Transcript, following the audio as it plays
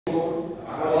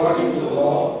according to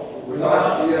law,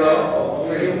 without fear or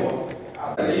favor,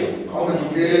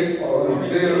 communicate or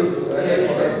reveal to any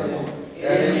person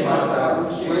any matter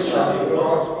which shall be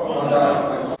brought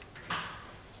under my.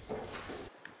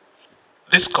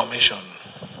 This commission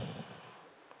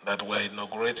that we're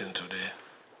inaugurating today,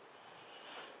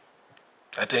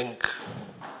 I think,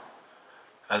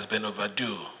 has been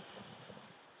overdue,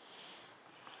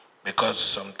 because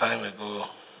some time ago,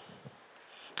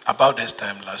 about this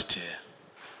time last year,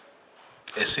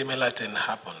 a similar thing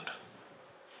happened.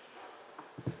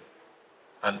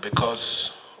 And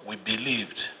because we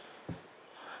believed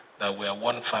that we are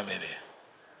one family,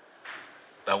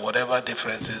 that whatever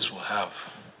differences we have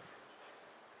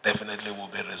definitely will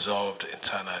be resolved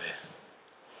internally.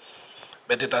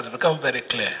 But it has become very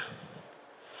clear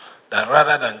that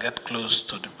rather than get close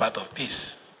to the path of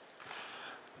peace,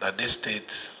 that this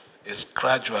state is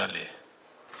gradually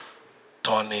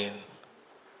turning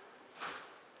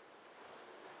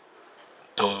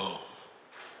to,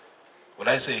 would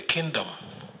I say, a kingdom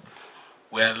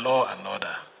where law and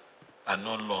order are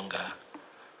no longer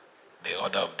the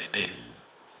order of the day.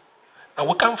 And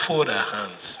we can't fold our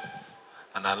hands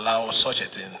and allow such a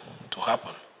thing to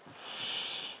happen.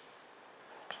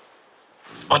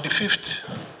 On the 5th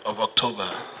of October,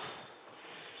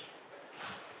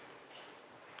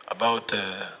 about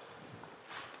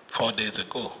 4 days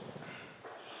ago,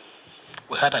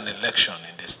 we had an election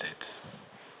in this state.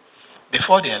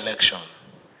 Before the election,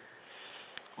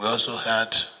 we also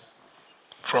had,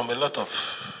 from a lot of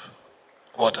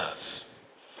quarters,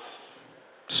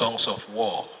 songs of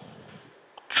war,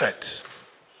 threats.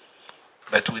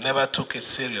 But we never took it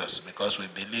serious because we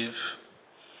believe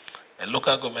a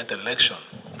local government election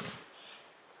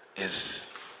is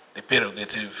the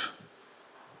prerogative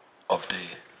of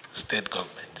the state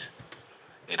government.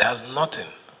 It has nothing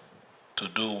to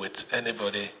do with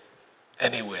anybody,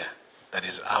 anywhere that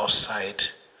is outside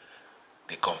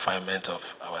the confinement of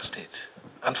our state.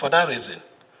 And for that reason,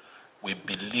 we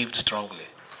believed strongly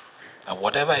that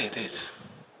whatever it is,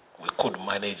 we could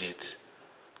manage it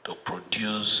to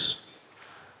produce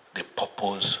the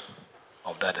purpose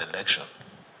of that election.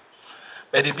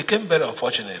 But it became very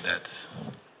unfortunate that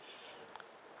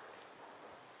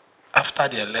after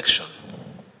the election,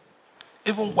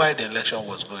 even while the election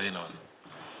was going on,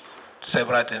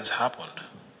 several things happened,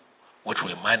 which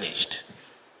we managed,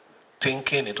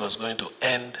 thinking it was going to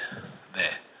end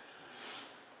there.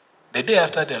 The day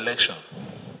after the election,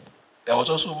 there was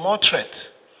also more threat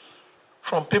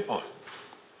from people.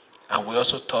 And we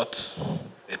also thought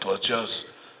it was just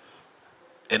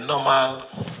a normal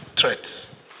threat,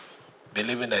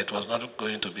 believing that it was not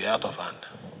going to be out of hand.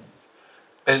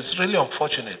 But it's really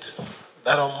unfortunate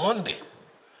that on Monday,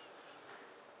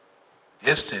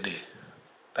 yesterday,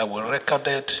 that we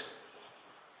recorded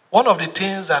one of the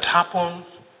things that happened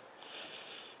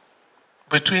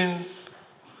between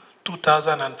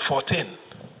 2014,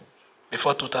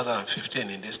 before 2015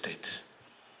 in this state,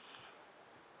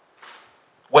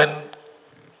 when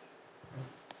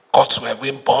courts were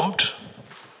being bombed,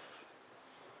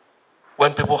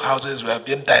 when people's houses were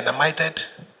being dynamited,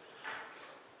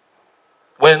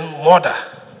 when murder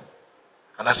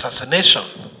and assassination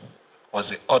was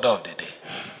the order of the day,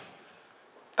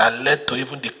 that led to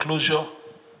even the closure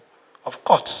of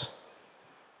courts.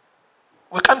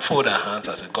 We can't fold our hands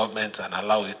as a government and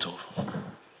allow it to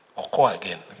occur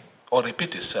again or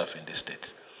repeat itself in this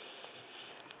state.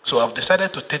 So I've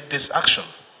decided to take this action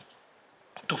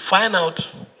to find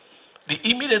out the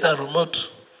immediate and remote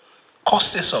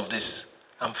causes of this.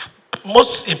 And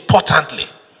most importantly,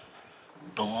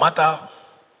 no matter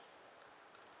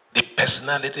the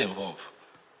personality involved,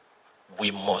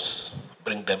 we must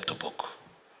bring them to book.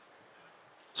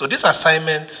 So this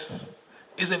assignment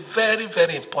is a very,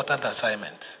 very important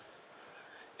assignment.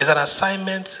 It's an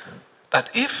assignment that,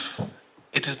 if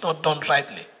it is not done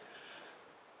rightly,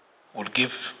 will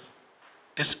give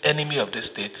this enemy of the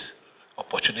state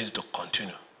opportunity to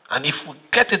continue. And if we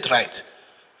get it right,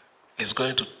 it's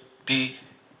going to be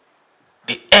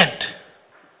the end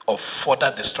of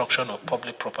further destruction of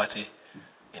public property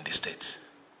in the state.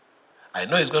 I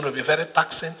know it's going to be very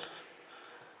taxing.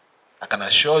 I can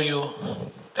assure you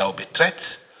there will be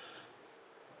threats,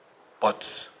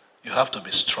 but you have to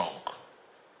be strong.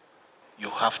 You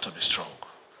have to be strong.